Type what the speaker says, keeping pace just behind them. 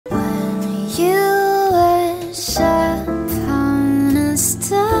you wish upon a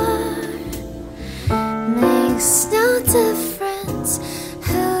star, makes no difference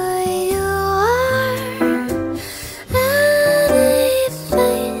who you are.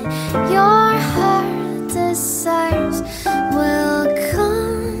 Anything your heart desires will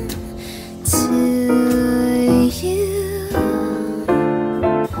come to you.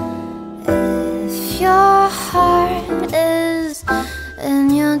 If your heart is in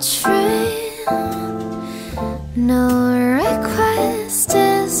your dream, no request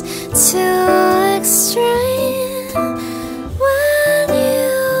is too extreme. When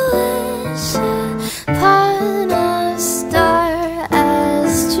you wish upon a star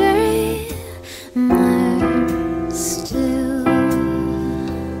as dreamers do.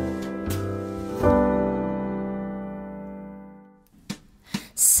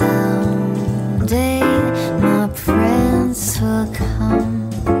 Someday my prince will come.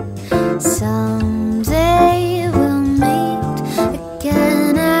 Someday we'll meet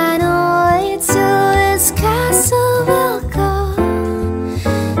again, and away to his castle we'll go,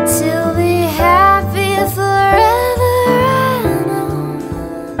 to be happy forever, I know.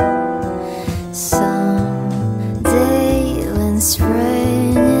 Someday when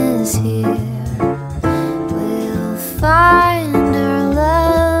spring is here, we'll find our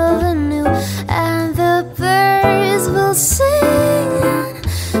love anew, and the birds will sing,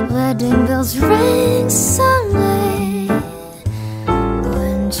 wedding bells ring someday,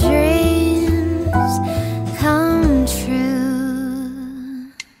 when dreams come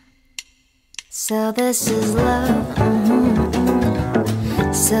true. So this is love,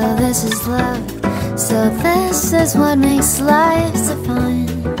 so this is love, so this is what makes life so fun.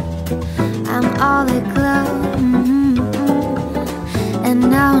 I'm all aglow, and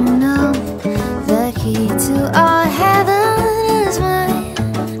now I know the key to all heaven is mine.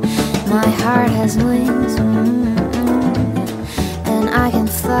 My heart has wings, and I can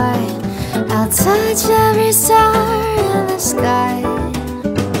fly. I'll touch every star in the sky.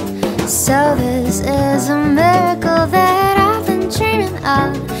 So this is a miracle that I've been dreaming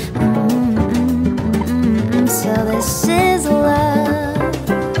of. So this is love.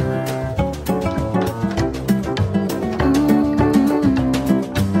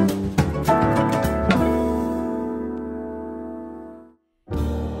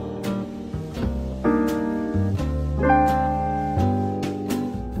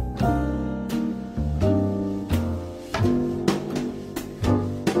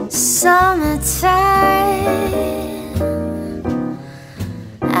 Summertime,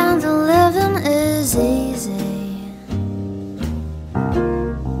 and the living is easy.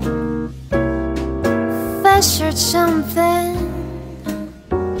 Fish are jumping,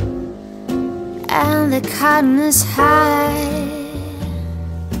 and the cotton is high.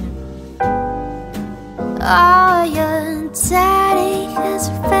 Oh, your daddy is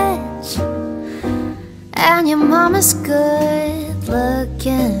rich, and your mama's good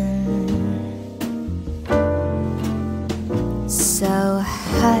looking. So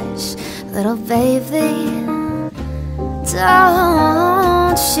hush, little baby,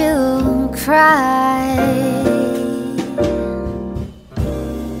 don't you cry.